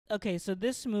Okay, so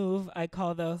this move I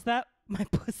call those that my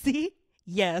pussy.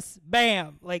 Yes,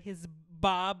 bam. Like his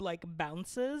bob like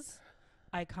bounces.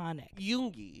 Iconic.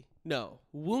 Yoongi. No,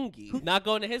 Woongki. Not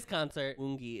going to his concert.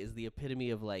 Woongki is the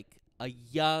epitome of like a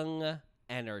young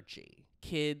energy.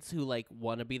 Kids who like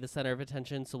want to be the center of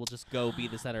attention, so we'll just go be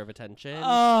the center of attention.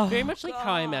 Oh, very much like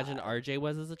how I imagine RJ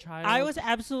was as a child. I was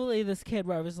absolutely this kid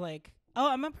where I was like, oh,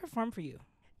 I'm going to perform for you.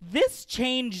 This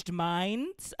changed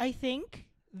minds, I think.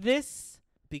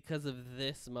 Because of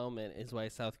this moment is why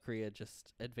South Korea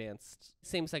just advanced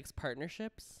same-sex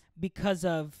partnerships. Because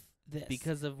of this.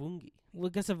 Because of Woongki.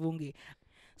 Because of Woongki.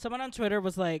 Someone on Twitter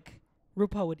was like,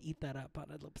 RuPaul would eat that up on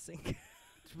a lip sync.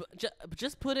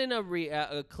 Just put in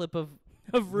a clip of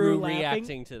Ru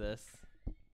reacting to this.